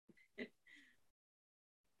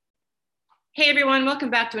Hey everyone, welcome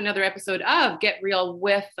back to another episode of Get Real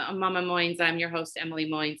with Mama Moynes. I'm your host, Emily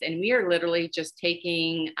Moynes, and we are literally just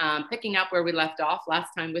picking up where we left off last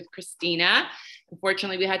time with Christina.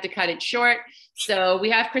 Unfortunately, we had to cut it short. So we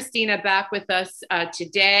have Christina back with us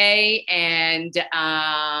today, and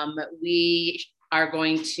we are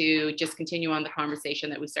going to just continue on the conversation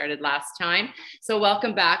that we started last time. So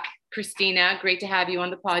welcome back, Christina. Great to have you on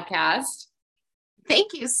the podcast.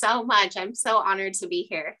 Thank you so much. I'm so honored to be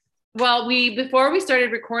here. Well, before we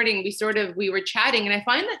started recording, we were chatting, and I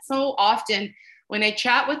find that so often when I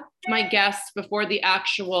chat with my guests before I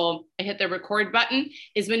hit the record button,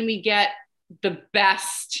 is when we get the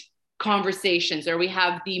best conversations, or we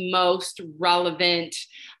have the most relevant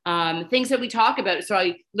things that we talk about. So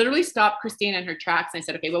I literally stopped Christina in her tracks and I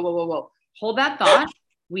said, okay, whoa, hold that thought.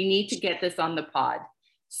 We need to get this on the pod.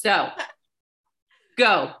 So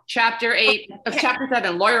go, chapter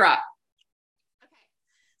 7, Lawyer Up.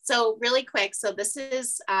 So really quick, so this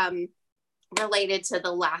is related to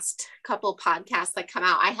the last couple podcasts that come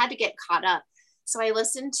out. I had to get caught up. So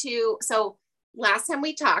last time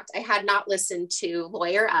we talked, I had not listened to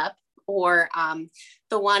Lawyer Up or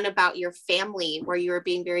the one about your family where you were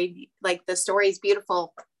being very, like, the story is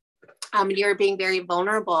beautiful. You were being very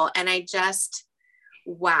vulnerable. And I just,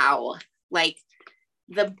 wow, like,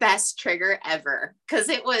 the best trigger ever. Because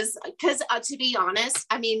to be honest,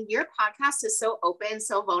 I mean, your podcast is so open,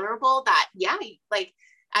 so vulnerable that, yeah, like,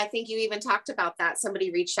 I think you even talked about that.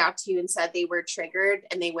 Somebody reached out to you and said they were triggered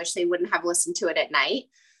and they wish they wouldn't have listened to it at night.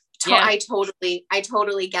 Yeah. I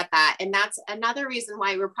totally get that. And that's another reason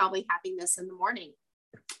why we're probably having this in the morning,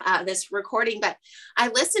 this recording. But I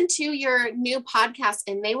listened to your new podcast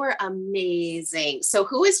and they were amazing. So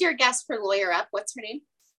who is your guest for Lawyer Up? What's her name?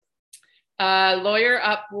 Lawyer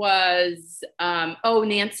Up was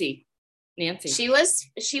Nancy. She was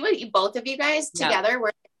both of you guys together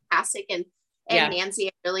were fantastic, and Nancy,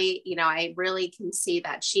 I really can see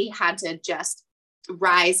that she had to just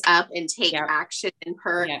rise up and take action in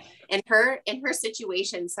her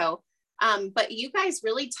situation. So but you guys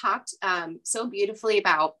really talked so beautifully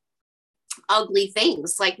about ugly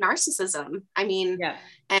things like narcissism. I mean,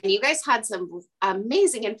 and you guys had some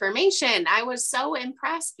amazing information. I was so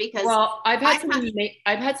impressed because I've had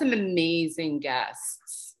some amazing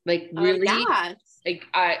guests, like really,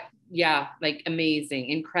 like amazing,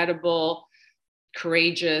 incredible,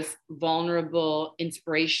 courageous, vulnerable,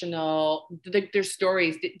 inspirational. Their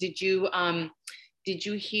stories. Did you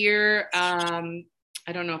hear?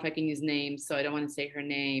 I don't know if I can use names, so I don't want to say her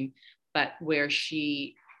name, but where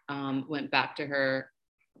she went back to her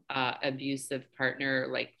abusive partner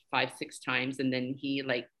like 5-6 times, and then he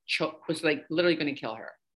was like literally going to kill her.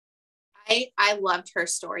 I loved her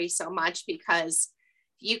story so much because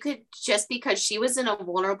because she was in a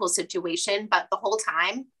vulnerable situation, but the whole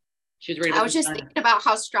time she was I was just thinking about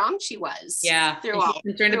how strong she was. Yeah,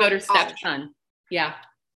 concerned about her stepson. Yeah.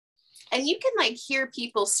 And you can like hear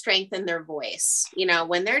people strengthen their voice,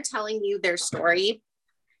 when they're telling you their story.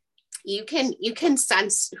 You can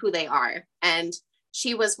sense who they are. And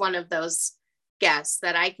she was one of those guests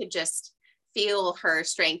that I could just feel her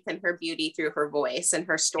strength and her beauty through her voice and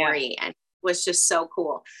her story. And it was just so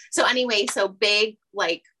cool. So anyway, so big,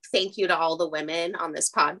 like, thank you to all the women on this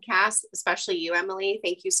podcast, especially you, Emily.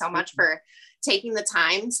 Thank you so much for taking the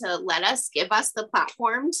time to give us the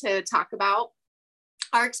platform to talk about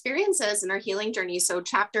our experiences and our healing journey. So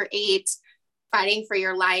chapter 8, fighting for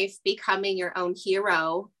your life, becoming your own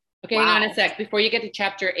hero. Okay, wow. Hang on a sec. Before you get to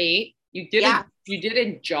chapter 8, you did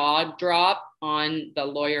a jaw drop on the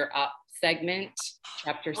Lawyer Up segment,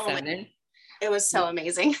 chapter 7. It was so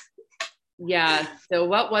amazing. Yeah. So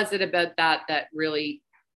what was it about that really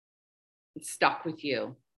stuck with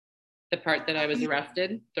you? The part that I was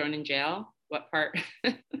arrested, thrown in jail? What part?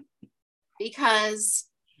 Because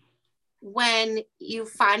when you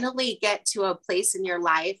finally get to a place in your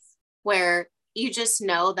life where you just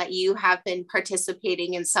know that you have been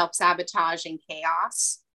participating in self-sabotage and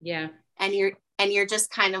chaos. Yeah. And you're just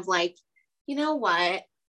kind of like, you know what?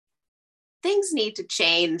 Things need to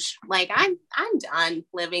change. Like I'm done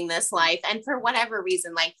living this life. And for whatever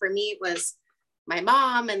reason, like for me, it was my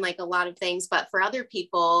mom and like a lot of things, but for other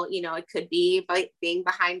people, it could be like being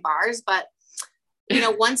behind bars. But,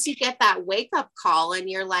 once you get that wake up call and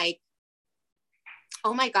you're like,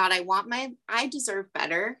 oh my God, I deserve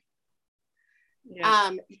better.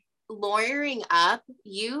 Yeah. Lawyering Up,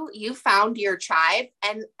 you found your tribe.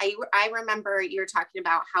 And I remember you were talking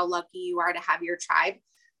about how lucky you are to have your tribe.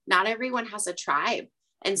 Not everyone has a tribe.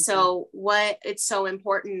 And so what it's so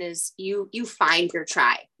important is you find your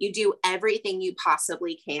tribe. You do everything you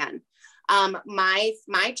possibly can My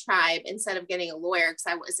tribe, instead of getting a lawyer,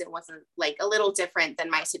 because it wasn't like a little different than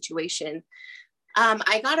my situation.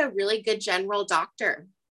 I got a really good general doctor.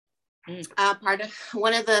 Part of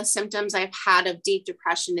one of the symptoms I've had of deep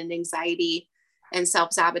depression and anxiety and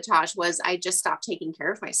self-sabotage was I just stopped taking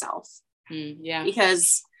care of myself. Yeah.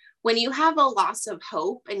 Because when you have a loss of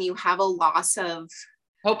hope and you have a loss of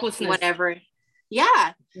hopelessness, whatever,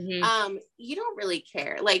 yeah, you don't really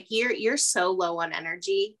care. Like you're so low on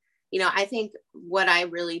energy. You know, I think what I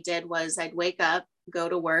really did was I'd wake up, go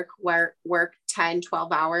to work 10,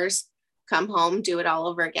 12 hours, come home, do it all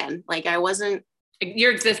over again. Like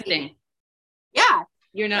you're existing. Yeah.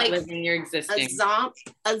 You're not like living, you're existing.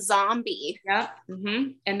 A zombie. Yeah.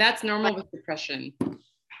 And that's normal with depression.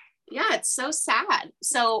 Yeah, it's so sad.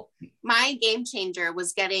 So my game changer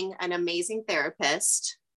was getting an amazing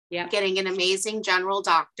therapist, getting an amazing general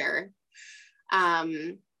doctor,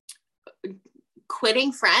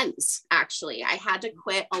 quitting friends. Actually, I had to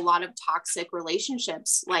quit a lot of toxic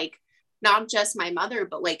relationships, like not just my mother,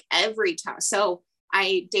 but like every time. So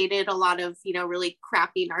I dated a lot of, really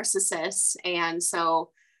crappy narcissists. And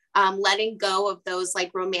so letting go of those,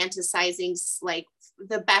 like romanticizing, like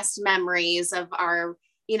the best memories of our,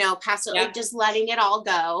 past, like just letting it all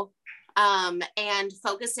go. And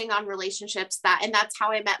focusing on relationships and that's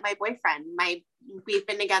how I met my boyfriend. We've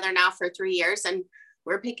been together now for 3 years and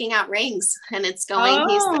we're picking out rings and it's going,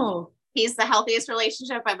 he's the healthiest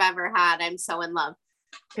relationship I've ever had. I'm so in love.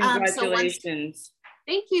 Congratulations.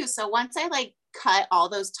 Thank you. So once I like cut all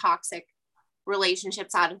those toxic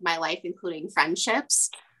relationships out of my life, including friendships,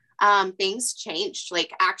 things changed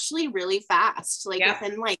like actually really fast. Like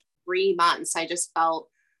within like 3 months, I just felt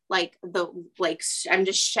like I'm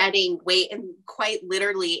just shedding weight, and quite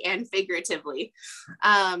literally and figuratively.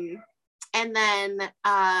 And then,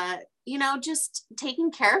 just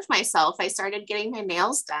taking care of myself. I started getting my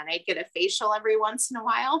nails done. I'd get a facial every once in a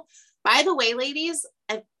while. By the way, ladies,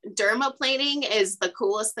 dermaplaning is the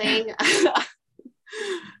coolest thing.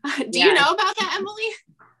 Do you know about that,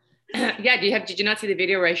 Emily? Yeah. Did you not see the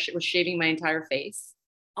video where I was shaving my entire face?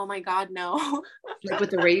 Oh my God, no. Like with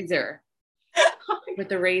the razor. With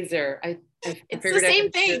the razor. I it's the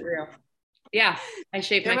same thing. Yeah. I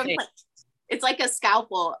shaved my face. It's like a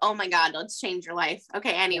scalpel. Oh my God, let's change your life.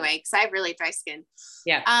 Okay. Anyway, because I have really dry skin.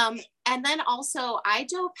 Yeah. And then also I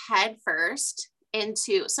dove head first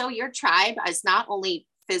into, so your tribe is not only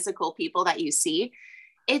physical people that you see,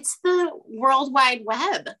 it's the World Wide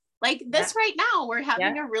Web. Like this right now, we're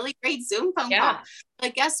having a really great Zoom phone call.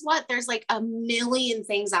 But guess what? There's like a million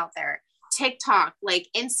things out there. TikTok, like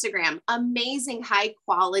Instagram, amazing high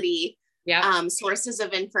quality sources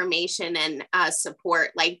of information and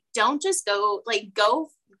support. Like don't just go, like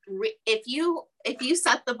if you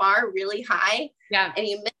set the bar really high and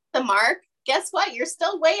you miss the mark, guess what? You're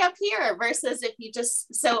still way up here versus if you just,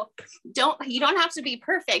 you don't have to be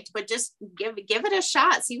perfect, but just give it a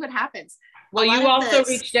shot, see what happens. Well, you also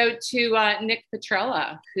reached out to Nick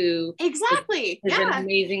Petrella, who is an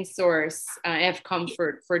amazing source of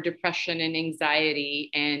comfort for depression and anxiety.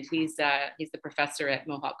 And he's the professor at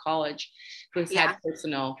Mohawk College who's had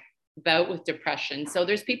personal bout with depression. So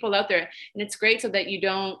there's people out there, and it's great so that you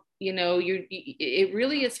don't, it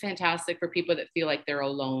really is fantastic for people that feel like they're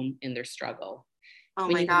alone in their struggle. Oh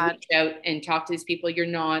when my you God. reach out and talk to these people, you're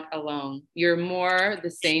not alone. You're more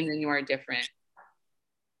the same than you are different.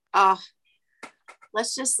 Oh,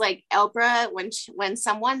 let's just like Oprah, when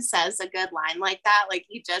someone says a good line like that, like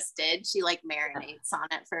you just did, she like marinates on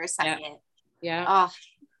it for a second. Yeah. Oh,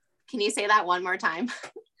 can you say that one more time?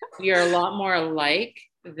 We are a lot more alike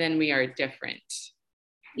than we are different.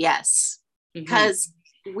 Yes. Because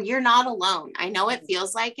you're not alone. I know it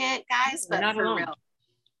feels like it, guys, but for real.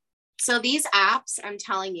 So these apps, I'm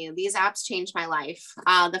telling you, these apps changed my life.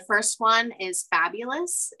 The first one is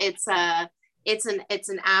Fabulous. It's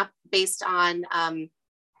an app based on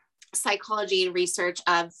psychology and research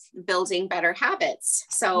of building better habits.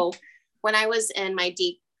 So when I was in my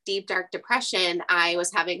deep, dark depression, I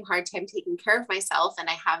was having a hard time taking care of myself. And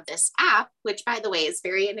I have this app, which by the way, is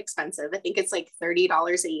very inexpensive. I think it's like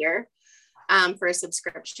 $30 a year for a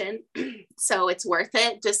subscription. So it's worth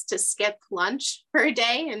it just to skip lunch for a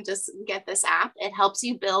day and just get this app. It helps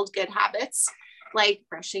you build good habits, like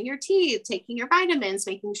brushing your teeth, taking your vitamins,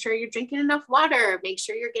 making sure you're drinking enough water, make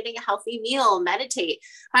sure you're getting a healthy meal, meditate.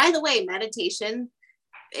 By the way, meditation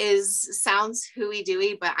sounds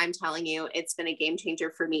hooey-dooey, but I'm telling you, it's been a game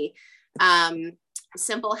changer for me.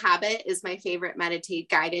 Simple Habit is my favorite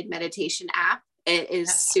guided meditation app. It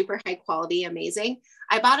is super high quality, amazing.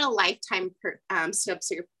 I bought a lifetime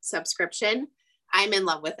subscription. I'm in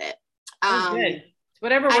love with it. Good.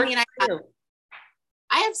 Whatever works for you.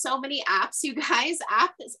 I have so many apps, you guys.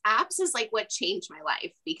 Apps is like what changed my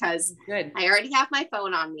life, because Good. I already have my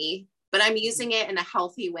phone on me, but I'm using it in a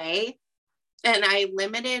healthy way. And I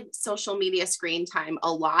limited social media screen time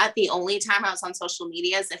a lot. The only time I was on social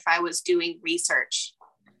media is if I was doing research.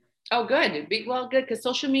 Oh, good. Well, good. Because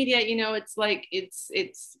social media, it's like, it's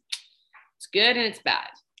good and it's bad.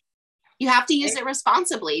 You have to use it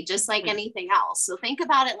responsibly, just like anything else. So think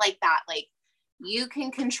about it like that. Like, you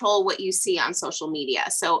can control what you see on social media.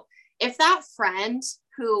 So if that friend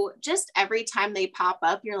who just every time they pop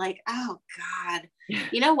up, you're like, oh God,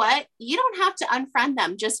 you know what? You don't have to unfriend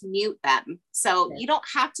them, just mute them. So you don't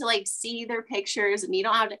have to like see their pictures, and you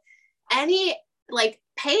don't have to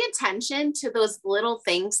pay attention to those little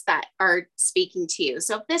things that are speaking to you.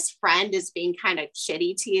 So if this friend is being kind of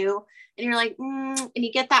shitty to you and you're like, and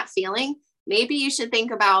you get that feeling, maybe you should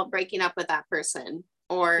think about breaking up with that person,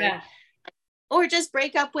 or just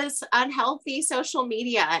break up with unhealthy social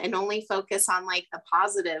media and only focus on like the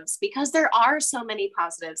positives, because there are so many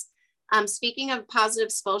positives. Speaking of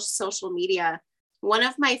positive social media, one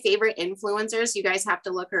of my favorite influencers, you guys have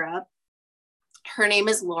to look her up. Her name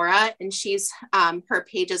is Laura, and she's her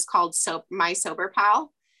page is called My Sober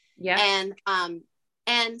Pal. Yeah.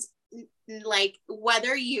 And like,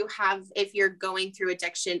 whether if you're going through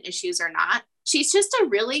addiction issues or not, she's just a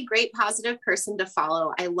really great positive person to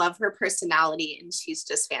follow. I love her personality, and she's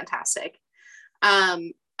just fantastic.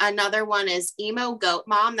 Another one is Emo Goat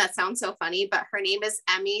Mom. That sounds so funny, but her name is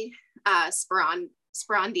Emmy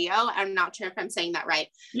Sperandio. I'm not sure if I'm saying that right,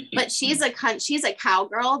 but she's a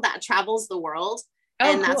cowgirl that travels the world.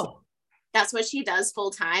 And that's what she does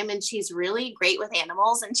full time. And she's really great with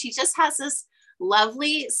animals. And she just has this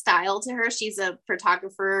lovely style to her. She's a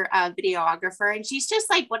photographer, videographer, and she's just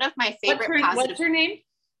like one of my favorite. What's her name?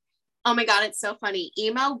 Oh my God, it's so funny.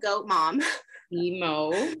 Emo Goat Mom.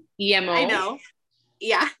 Emo. I know.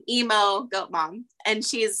 Yeah, Emo Goat Mom. And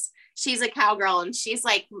she's a cowgirl, and she's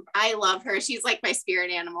like, I love her. She's like my spirit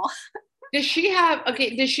animal. Does she have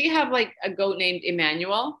like a goat named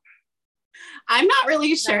Emmanuel? I'm not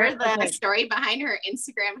really sure the story behind her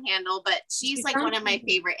Instagram handle, but she's like one of my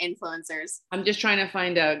favorite influencers. I'm just trying to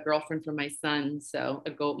find a girlfriend for my son, so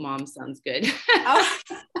a goat mom sounds good. Oh.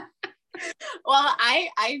 Well, I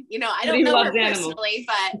don't know her personally,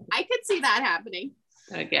 but I could see that happening.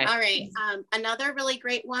 Okay. All right. Another really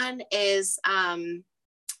great one is Mari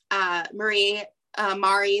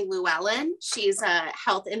Llewellyn. She's a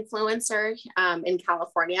health influencer in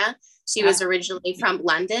California. She was originally from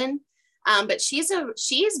London. But she's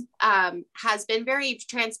has been very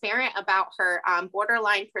transparent about her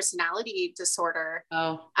borderline personality disorder,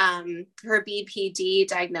 her BPD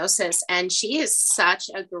diagnosis. And she is such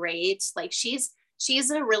a great, like, she's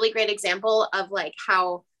a really great example of like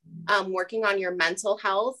how working on your mental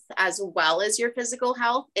health as well as your physical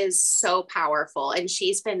health is so powerful. And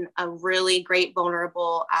she's been a really great,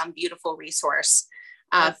 vulnerable, beautiful resource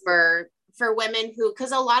for women who,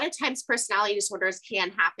 because a lot of times personality disorders can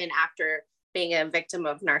happen after being a victim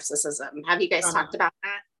of narcissism. Have you guys talked about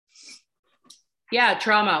that? Yeah,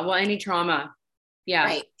 trauma. Well, any trauma. Yeah.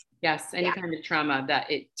 Right. Yes, any kind of trauma that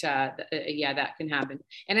that can happen.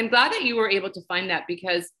 And I'm glad that you were able to find that,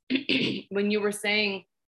 because when you were saying,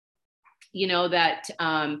 that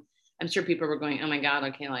I'm sure people were going, oh my God,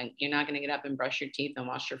 okay, like, you're not going to get up and brush your teeth and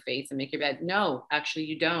wash your face and make your bed. No, actually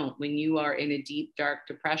you don't. When you are in a deep, dark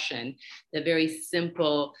depression, the very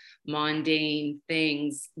simple, mundane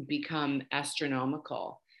things become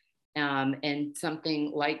astronomical. And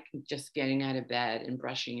something like just getting out of bed and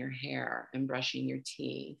brushing your hair and brushing your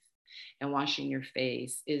teeth and washing your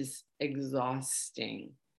face is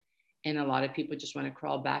exhausting. And a lot of people just want to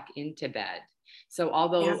crawl back into bed. So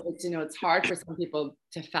although it's hard for some people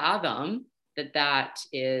to fathom that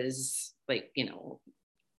is like,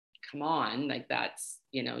 come on, like that's,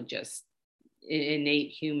 just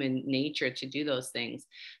innate human nature to do those things.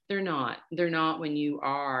 They're not when you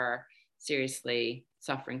are seriously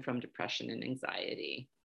suffering from depression and anxiety.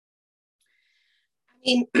 I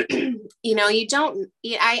mean,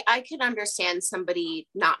 I could understand somebody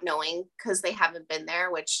not knowing because they haven't been there,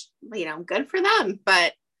 which, good for them.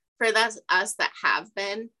 But for us that have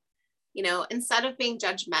been, instead of being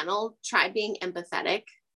judgmental, try being empathetic.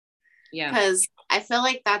 Yeah. Because I feel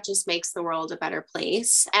like that just makes the world a better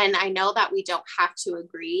place. And I know that we don't have to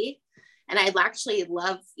agree. And I'd actually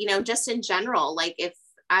love, just in general, like if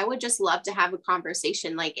I would just love to have a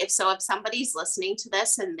conversation, like if somebody's listening to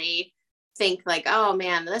this and they think like, oh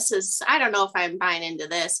man, I don't know if I'm buying into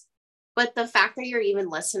this. But the fact that you're even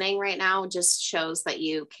listening right now just shows that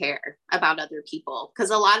you care about other people. Because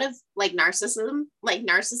a lot of like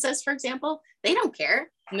narcissists, for example, they don't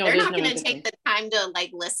care. No, They're there's not no going to empathy. take the time to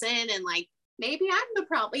like listen and like, maybe I'm the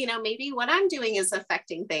problem, maybe what I'm doing is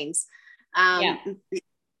affecting things. Yeah.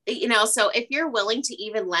 So if you're willing to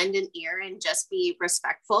even lend an ear and just be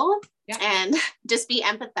respectful Yeah. and just be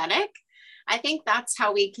empathetic, I think that's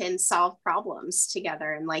how we can solve problems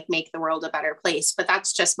together and like make the world a better place. But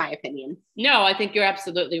that's just my opinion. No, I think you're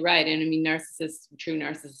absolutely right. And I mean, true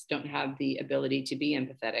narcissists don't have the ability to be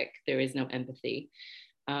empathetic. There is no empathy.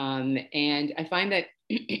 And I find that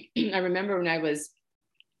I remember when I was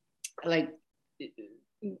like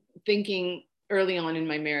thinking early on in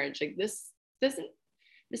my marriage, like this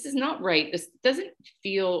is not right. This doesn't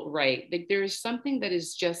feel right. Like there's something that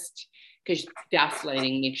is just, because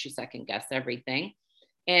gaslighting makes you second guess everything.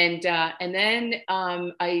 And then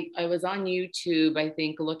I was on YouTube, I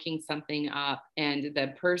think, looking something up, and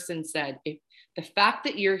the person said, if the fact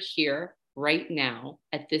that you're here right now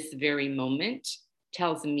at this very moment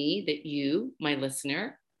tells me that you, my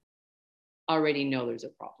listener, already know there's a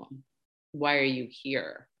problem. Why are you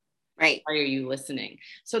here? Right. Why are you listening?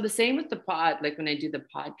 So the same with the pod, like when I do the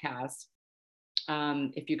podcast,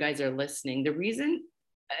 if you guys are listening, the reason,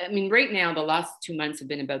 I mean, right now, the last 2 months have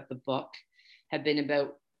been about the book, have been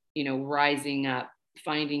about, rising up,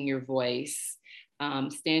 finding your voice,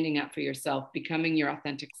 standing up for yourself, becoming your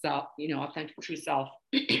authentic self, authentic true self,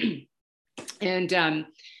 and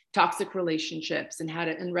toxic relationships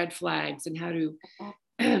and red flags and how to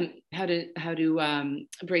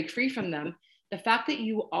break free from them. The fact that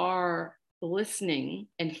you are listening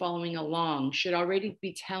and following along should already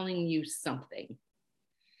be telling you something.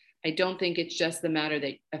 I don't think it's just the matter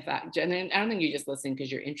that and I don't think you're just listening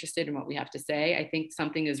because you're interested in what we have to say. I think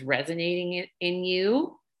something is resonating in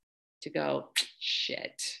you to go,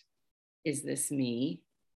 shit, is this me?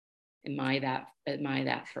 Am I that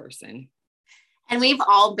person? And we've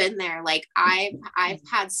all been there. Like I've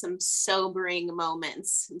had some sobering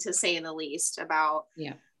moments, to say the least, about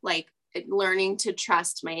like learning to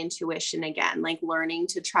trust my intuition again, like learning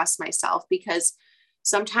to trust myself, because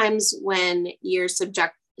sometimes when you're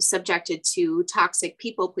subjected to toxic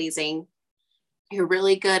people pleasing, you're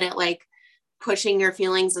really good at like pushing your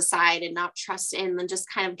feelings aside and not trust in, and just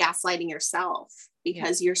kind of gaslighting yourself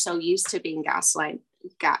because you're so used to being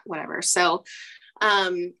whatever. So,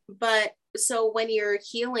 but so when you're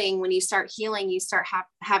healing, when you start healing, you start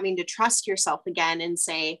having to trust yourself again and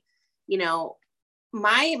say,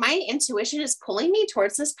 my intuition is pulling me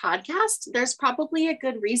towards this podcast. There's probably a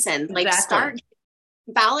good reason. Exactly. Like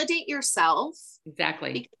validate yourself.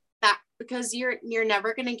 Exactly. Because you're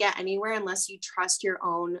never going to get anywhere unless you trust your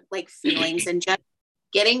own like feelings, and just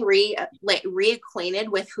getting reacquainted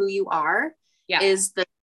with who you are is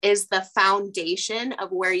the foundation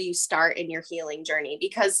of where you start in your healing journey.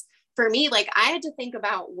 Because for me, like I had to think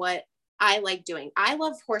about what I like doing. I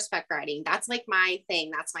love horseback riding. That's like my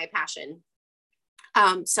thing. That's my passion.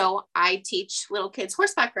 So I teach little kids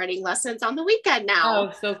horseback riding lessons on the weekend now.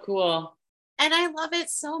 Oh, so cool. And I love it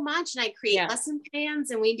so much. And I create lesson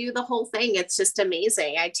plans and we do the whole thing. It's just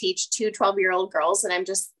amazing. I teach 2 12-year-old girls and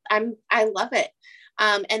I love it.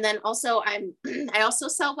 And then also I also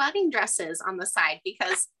sell wedding dresses on the side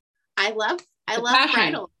because I love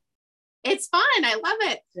bridal. It's fun. I love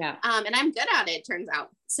it. Yeah. And I'm good at it, turns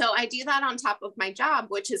out. So I do that on top of my job,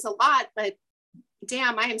 which is a lot, but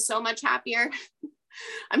damn, I am so much happier.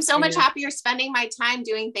 I'm so much happier spending my time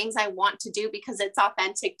doing things I want to do because it's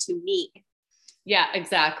authentic to me. Yeah,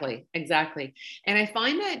 exactly. And I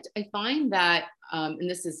find that, and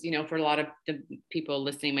this is, for a lot of the people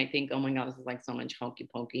listening might think, oh my God, this is like so much hokey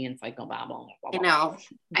pokey and psychobabble. I know.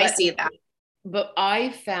 I see that. But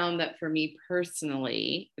I found that for me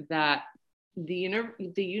personally, that the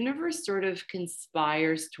universe sort of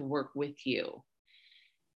conspires to work with you.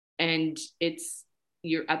 And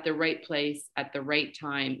you're at the right place at the right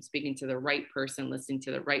time, speaking to the right person, listening to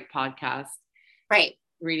the right podcast. Right.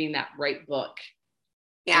 Reading that right book.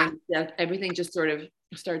 Yeah. And everything just sort of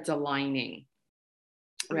starts aligning.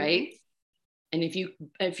 Right. Mm-hmm. And if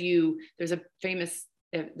you, there's a famous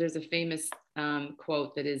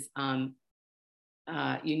quote that is,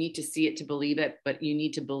 you need to see it to believe it, but you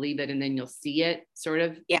need to believe it and then you'll see it, sort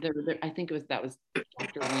of. Yeah. I think that was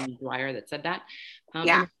Dr. Wayne Dwyer that said that.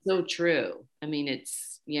 Yeah. It's so true. I mean,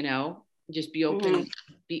 it's, just be open,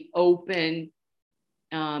 be open.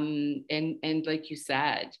 And like you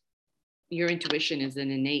said, your intuition is an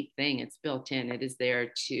innate thing. It's built in. It is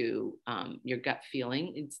there to your gut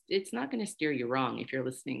feeling. It's not going to steer you wrong if you're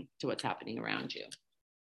listening to what's happening around you.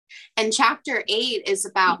 And chapter 8 is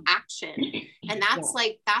about action. And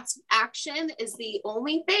that's action is the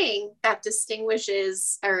only thing that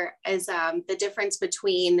distinguishes or is the difference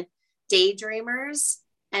between daydreamers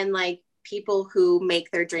and like people who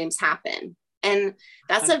make their dreams happen. And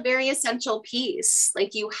that's a very essential piece.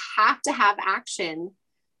 Like you have to have action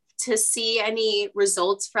to see any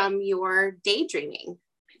results from your daydreaming.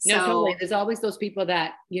 No, totally. There's always those people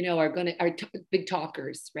that, are big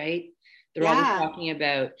talkers, right? They're always talking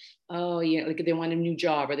about, like they want a new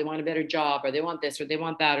job, or they want a better job, or they want this, or they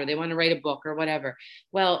want that, or they want to write a book or whatever.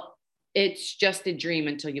 Well, it's just a dream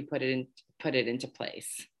until you put it into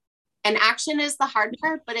place. And action is the hard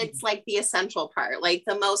part, but it's like the essential part, like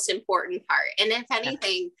the most important part. And if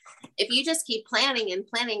anything, if you just keep planning and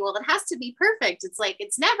planning, well, it has to be perfect. It's like,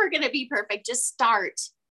 it's never going to be perfect. Just start.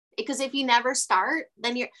 Because if you never start,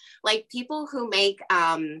 then you're like people who make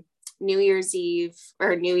New Year's Eve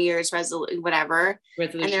or New Year's resolution, whatever.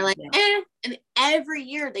 And they're like, and every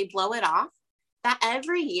year they blow it off. That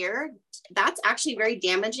every year, that's actually very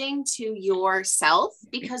damaging to yourself,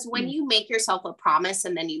 because when you make yourself a promise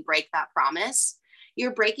and then you break that promise,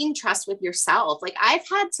 you're breaking trust with yourself. Like I've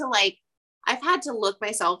had to look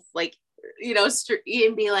myself like,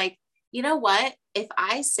 and be like, you know what? If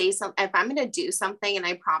I say something, if I'm going to do something and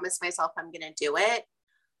I promise myself I'm going to do it,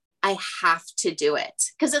 I have to do it.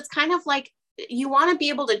 Because it's kind of like you want to be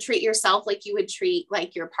able to treat yourself like you would treat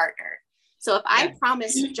like your partner. So if I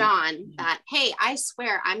promise John that, hey, I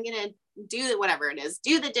swear I'm going to do whatever it is,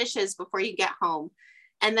 do the dishes before you get home.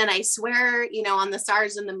 And then I swear, on the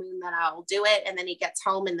stars and the moon that I'll do it. And then he gets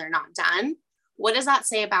home and they're not done. What does that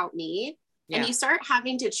say about me? Yeah. And you start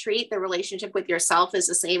having to treat the relationship with yourself as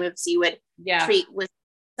the same as you would treat with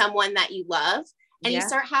someone that you love. And you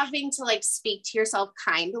start having to like speak to yourself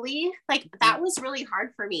kindly. Like that was really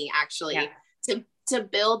hard for me actually to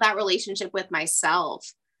build that relationship with myself.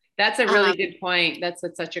 That's a really good point. That's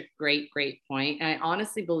such a great point. And I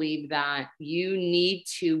honestly believe that you need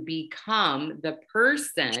to become the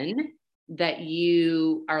person that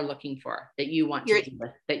you are looking for, that you want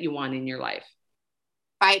that you want in your life.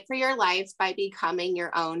 Fight for your life by becoming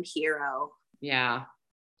your own hero. Yeah,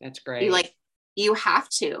 that's great. You have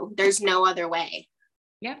to. There's no other way.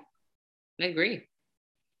 Yeah, I agree.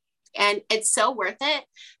 And it's so worth it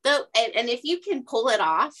though. And if you can pull it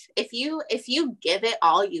off, if you give it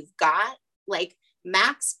all you've got, like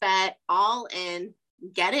max bet, all in,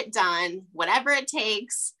 get it done, whatever it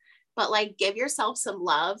takes, but like give yourself some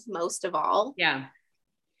love most of all. Yeah.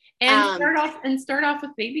 And start off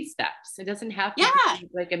with baby steps. It doesn't have to be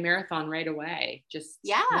like a marathon right away. Just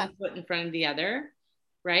one foot in front of the other,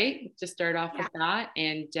 right? Just start off with that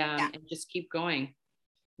and just keep going.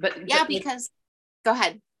 But because go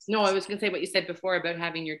ahead. No, I was going to say what you said before about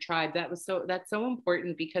having your tribe. That's so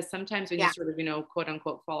important, because sometimes when you sort of, quote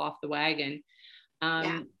unquote, fall off the wagon,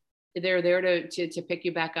 they're there to pick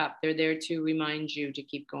you back up. They're there to remind you to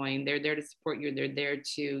keep going. They're there to support you. They're there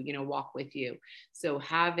to, walk with you. So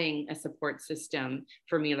having a support system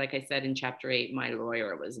for me, like I said in chapter 8, my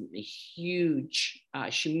lawyer was a huge,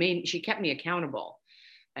 she kept me accountable.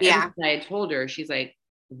 Everything I had told her, she's like,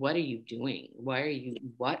 what are you doing?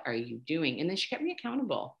 What are you doing? And then she kept me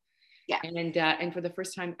accountable. Yeah. And for the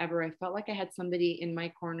first time ever, I felt like I had somebody in my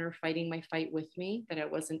corner fighting my fight with me, that I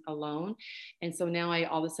wasn't alone. And so now I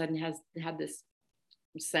all of a sudden had this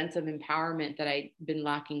sense of empowerment that I'd been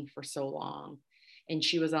lacking for so long. And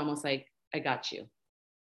she was almost like, I got you.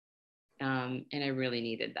 And I really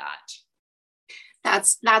needed that.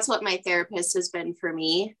 That's what my therapist has been for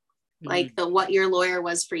me. Like what your lawyer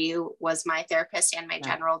was for you was my therapist and my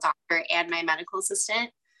general doctor and my medical assistant.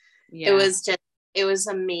 Yeah. It was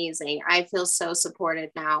amazing. I feel so supported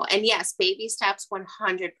now. And yes, baby steps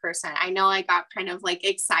 100%. I know I got kind of like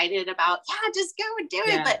excited about, just go and do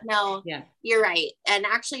it. But no, you're right. And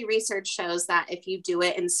actually research shows that if you do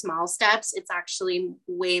it in small steps, it's actually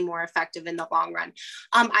way more effective in the long run.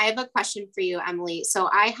 I have a question for you, Emily. So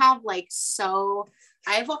I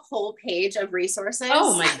have a whole page of resources.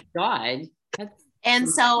 Oh my God. And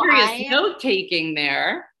so note taking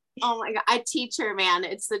there. Oh my God. A teacher, man.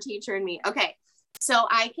 It's the teacher in me. Okay. So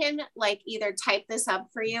I can like either type this up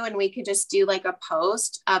for you and we could just do like a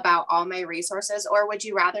post about all my resources, or would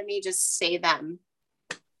you rather me just say them?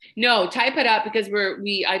 No, type it up, because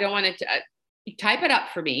I don't want it to type it up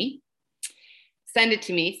for me. Send it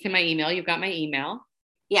to me, to my email. You've got my email.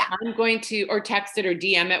 Yeah. I'm going to, or text it or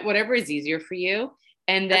DM it, whatever is easier for you.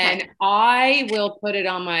 And then I will put it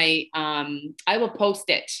on I will post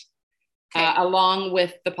it along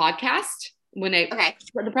with the podcast. The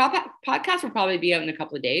podcast will probably be out in a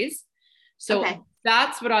couple of days. So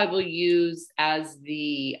that's what I will use as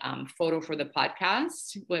the photo for the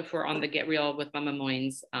podcast if we're on the Get Real with Mama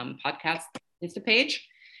Moynes podcast Insta page.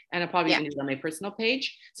 And I'll probably even do it on my personal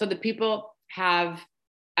page, so that people have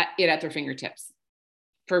it at their fingertips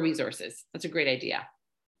for resources. That's a great idea.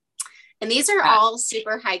 And these are all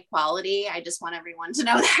super high quality. I just want everyone to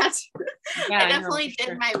know that. Yeah, I definitely did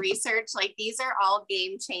sure. my research. Like these are all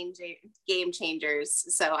game changers.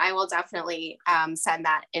 So I will definitely send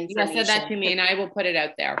that information. Yeah, send that to me and I will put it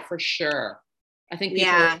out there for sure. I think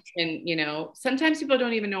people can, sometimes people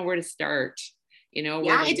don't even know where to start, where to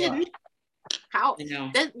I didn't. How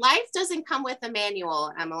the life doesn't come with a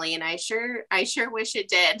manual, Emily, and I sure wish it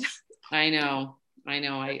did. I know.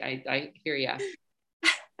 I hear you.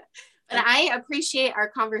 But I appreciate our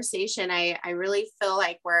conversation. I really feel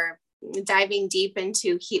like we're diving deep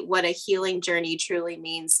into what a healing journey truly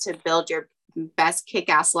means to build your best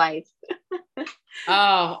kick-ass life.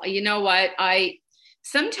 Oh, you know what?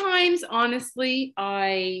 Sometimes, honestly,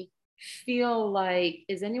 I feel like,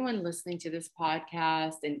 is anyone listening to this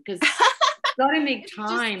podcast? And because got to make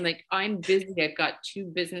time. Like I'm busy. I've got 2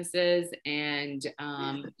 businesses and,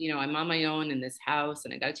 I'm on my own in this house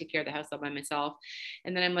and I got to take care of the house all by myself.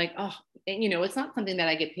 And then I'm like, oh, and, it's not something that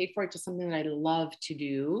I get paid for. It's just something that I love to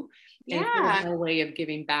do. And there's no way of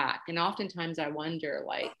giving back. And oftentimes I wonder,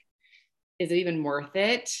 like, is it even worth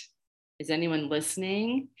it? Is anyone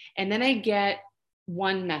listening? And then I get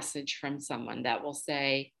one message from someone that will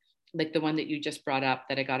say, like the one that you just brought up,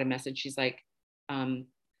 that I got a message. She's like,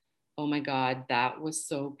 oh my God, that was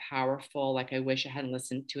so powerful. Like, I wish I hadn't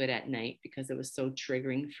listened to it at night because it was so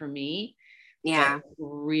triggering for me. Yeah. But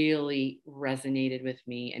really resonated with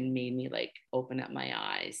me and made me like open up my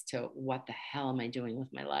eyes to what the hell am I doing with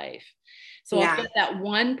my life? So I'll get that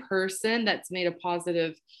one person that's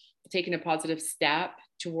taken a positive step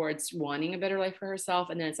towards wanting a better life for herself.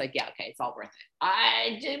 And then it's like, yeah, okay, it's all worth it.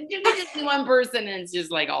 I just see one person and it's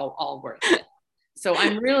just like all worth it. So I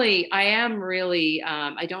am really,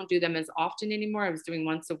 I don't do them as often anymore. I was doing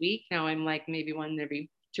once a week. Now I'm like maybe one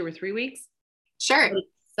every 2 or 3 weeks. Sure. But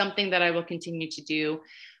it's something that I will continue to do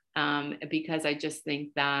because I just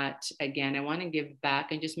think that, again, I want to give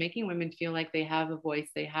back and just making women feel like they have a voice.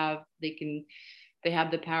 They have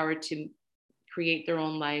the power to create their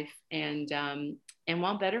own life and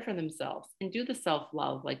want better for themselves and do the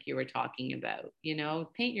self-love like you were talking about,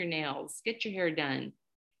 paint your nails, get your hair done.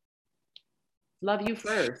 Love you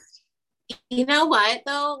first. You know what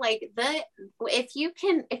though? Like if you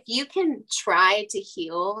can try to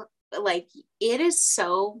heal, like it is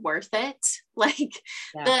so worth it. Like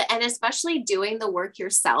and especially doing the work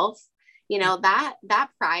yourself, that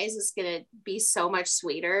prize is going to be so much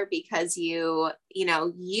sweeter because you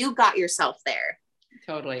got yourself there.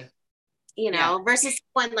 Totally. Versus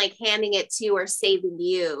someone like handing it to or saving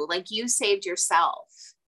you, like you saved yourself.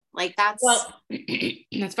 Like well,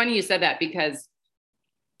 it's funny you said that because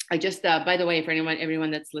I just, by the way, for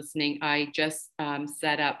everyone that's listening, I just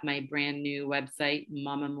set up my brand new website,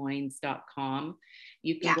 mamamoynes.com.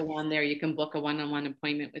 You can go on there. You can book a one-on-one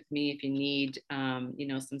appointment with me if you need,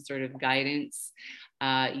 some sort of guidance.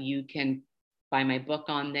 You can buy my book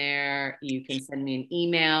on there. You can send me an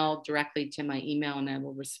email directly to my email and I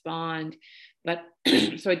will respond. But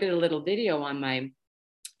so I did a little video on my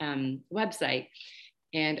website.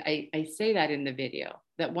 And I say that in the video,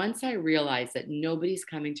 that once I realized that nobody's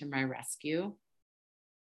coming to my rescue,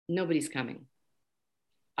 nobody's coming.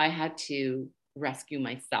 I had to rescue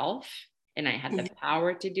myself and I had the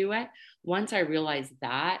power to do it. Once I realized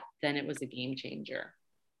that, then it was a game changer.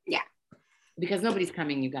 Yeah. Because nobody's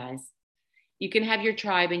coming, you guys. You can have your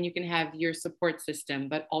tribe and you can have your support system,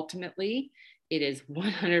 but ultimately it is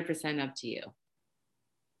 100% up to you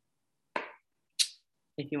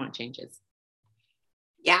if you want changes.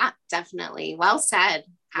 Yeah, definitely. Well said.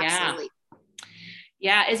 Absolutely.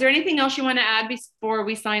 Yeah. Is there anything else you want to add before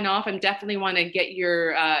we sign off? I definitely want to get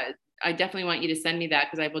your, I definitely want you to send me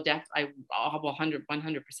that because I'll have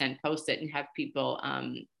 100% post it and have people,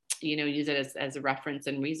 use it as a reference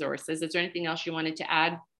and resources. Is there anything else you wanted to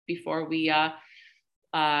add before we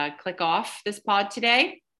click off this pod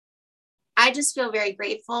today? I just feel very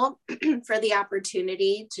grateful for the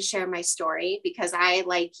opportunity to share my story because I,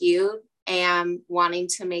 like you, am wanting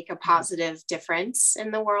to make a positive difference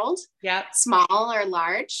in the world, small or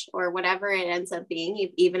large or whatever it ends up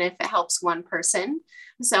being, even if it helps one person.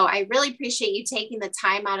 So I really appreciate you taking the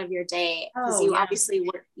time out of your day because obviously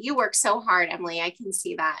work so hard, Emily. I can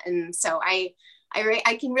see that. And so I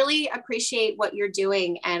can really appreciate what you're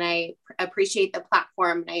doing and I appreciate the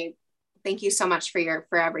platform. And I thank you so much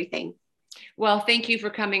for everything. Well, thank you for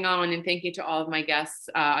coming on and thank you to all of my guests.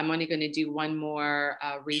 I'm only going to do one more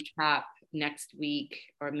recap next week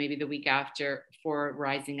or maybe the week after for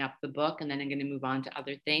Rising Up the book. And then I'm going to move on to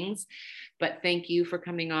other things. But thank you for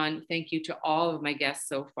coming on. Thank you to all of my guests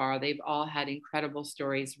so far. They've all had incredible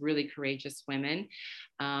stories, really courageous women.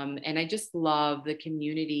 And I just love the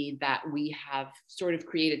community that we have sort of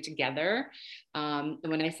created together.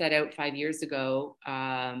 When I set out 5 years ago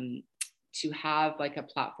to have like a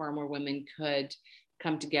platform where women could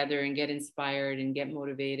come together and get inspired and get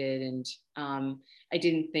motivated. And I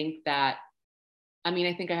didn't think that, I mean,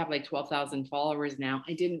 I think I have like 12,000 followers now.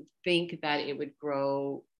 I didn't think that it would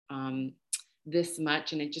grow this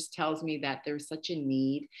much. And it just tells me that there's such a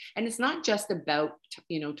need. And it's not just about,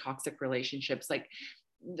 toxic relationships, like,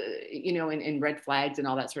 and red flags and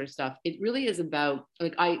all that sort of stuff. It really is about,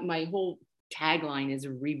 like, my whole tagline is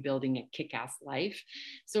rebuilding a kick-ass life.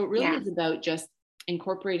 So it really is about just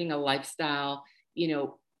incorporating a lifestyle,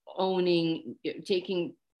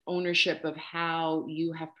 taking ownership of how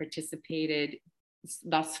you have participated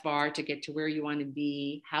thus far to get to where you want to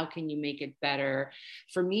be. How can you make it better?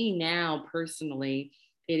 For me now, personally,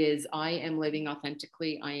 it is, I am living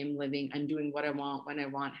authentically. I'm doing what I want, when I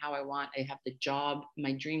want, how I want. I have the job,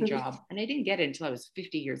 my dream job. And I didn't get it until I was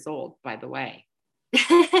 50 years old, by the way.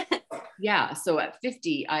 Yeah. So at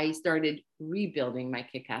 50, I started rebuilding my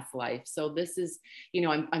kick-ass life. So this is,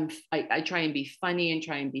 I try and be funny and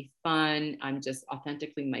try and be fun. I'm just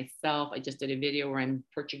authentically myself. I just did a video where I'm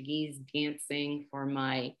Portuguese dancing for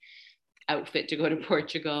my outfit to go to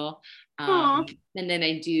Portugal. And then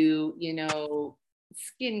I do,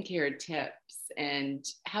 skincare tips and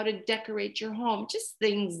how to decorate your home, just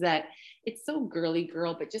things that it's so girly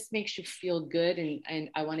girl, but just makes you feel good. And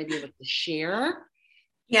I want to be able to share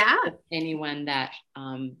with anyone that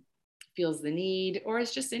feels the need or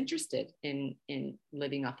is just interested in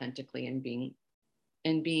living authentically and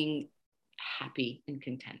being happy and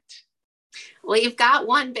content. Well, you've got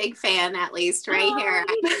one big fan at least right here.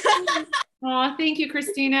 Oh, thank you,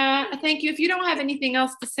 Christina. Thank you. If you don't have anything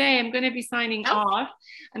else to say, I'm going to be signing off.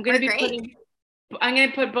 I'm going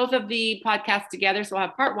to put both of the podcasts together. So I'll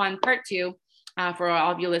have part 1, part 2. For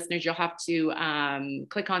all of you listeners, you'll have to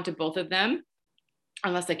click onto both of them,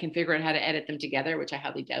 unless I can figure out how to edit them together, which I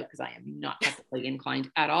highly doubt because I am not technically inclined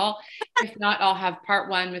at all. If not, I'll have part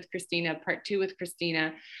 1 with Christina, part 2 with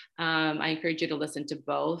Christina. I encourage you to listen to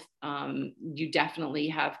both. You definitely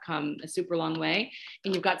have come a super long way,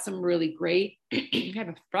 and you've got some really great, I have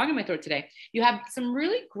a frog in my throat today. You have some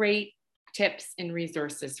really great tips and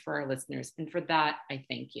resources for our listeners. And for that, I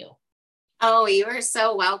thank you. Oh, you are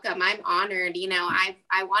so welcome. I'm honored.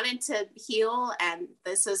 I wanted to heal, and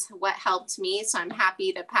this is what helped me. So I'm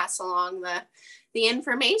happy to pass along the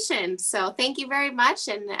information. So thank you very much.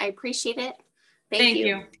 And I appreciate it. Thank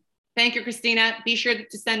you. Thank you, Christina. Be sure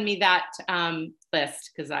to send me that list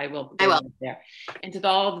because I will. There. And to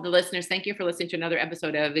all of the listeners, thank you for listening to another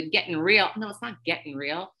episode of Getting Real. No, it's not Getting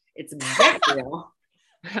Real. It's Get Real.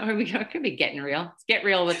 Or it could be Getting Real. Let's get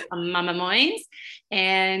real with Mama Moynes.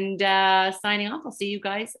 And signing off. I'll see you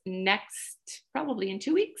guys probably in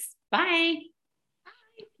 2 weeks. Bye.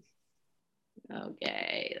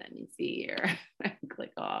 Okay, let me see here.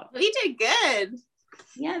 Click off. We did good.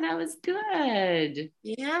 Yeah, that was good.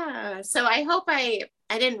 Yeah. So I hope I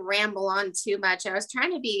didn't ramble on too much. I was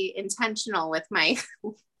trying to be intentional with my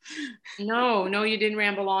No, you didn't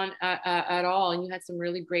ramble on at all. And you had some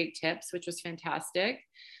really great tips, which was fantastic.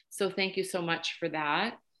 So thank you so much for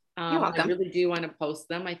that. You're welcome. I really do want to post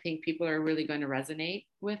them. I think people are really going to resonate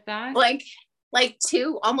with that. Like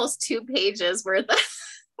almost 2 pages worth of.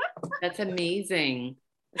 That's amazing.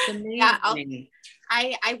 That's amazing. Yeah,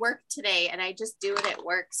 I work today and I just do it at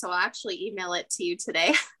work. So I'll actually email it to you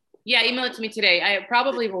today. Yeah, email it to me today. I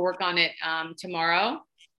probably will work on it tomorrow.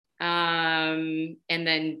 And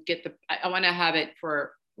then I want to have it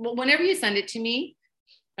whenever you send it to me,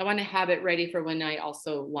 I want to have it ready for when I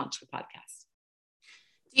also launch the podcast.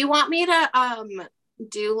 Do you want me to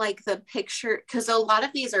do like the picture? Because a lot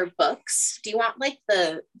of these are books. Do you want like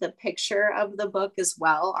the picture of the book as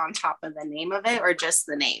well on top of the name of it, or just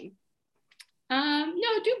the name? No,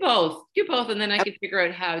 do both. And then I can figure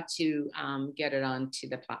out how to get it onto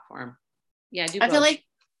the platform. Yeah, do both.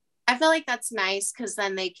 I feel like that's nice because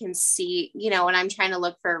then they can see, when I'm trying to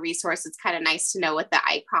look for a resource, it's kind of nice to know what the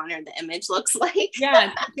icon or the image looks like.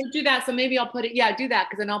 Yeah, so do that. So maybe I'll do that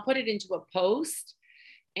because then I'll put it into a post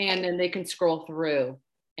and then they can scroll through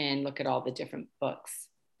and look at all the different books.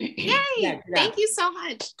 Yay! Yeah, thank you so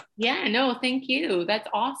much. Yeah, no, thank you. That's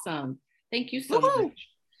awesome. Thank you so much.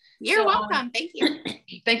 You're welcome. Thank you.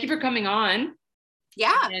 Thank you for coming on.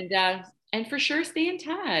 Yeah. And for sure, stay in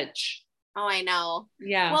touch. Oh, I know.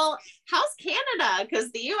 Yeah. Well, how's Canada?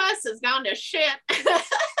 Because the US has gone to shit.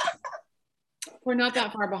 We're not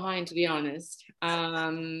that far behind, to be honest. I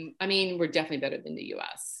mean, we're definitely better than the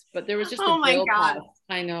US, but there was just Oh a my bill God. passed.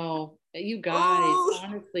 I know, you guys, Oh,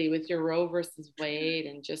 honestly, with your Roe versus Wade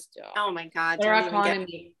and just oh my God. our Don't even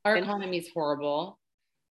get economy is horrible.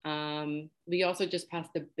 We also just passed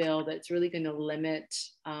a bill that's really going to limit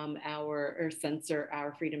or censor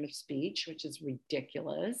our freedom of speech, which is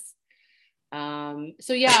ridiculous.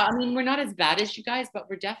 So yeah, I mean, we're not as bad as you guys, but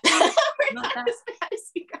we're definitely not that,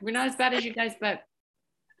 we're not as bad as you guys, but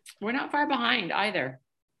we're not far behind either.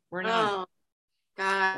 We're not. Oh God.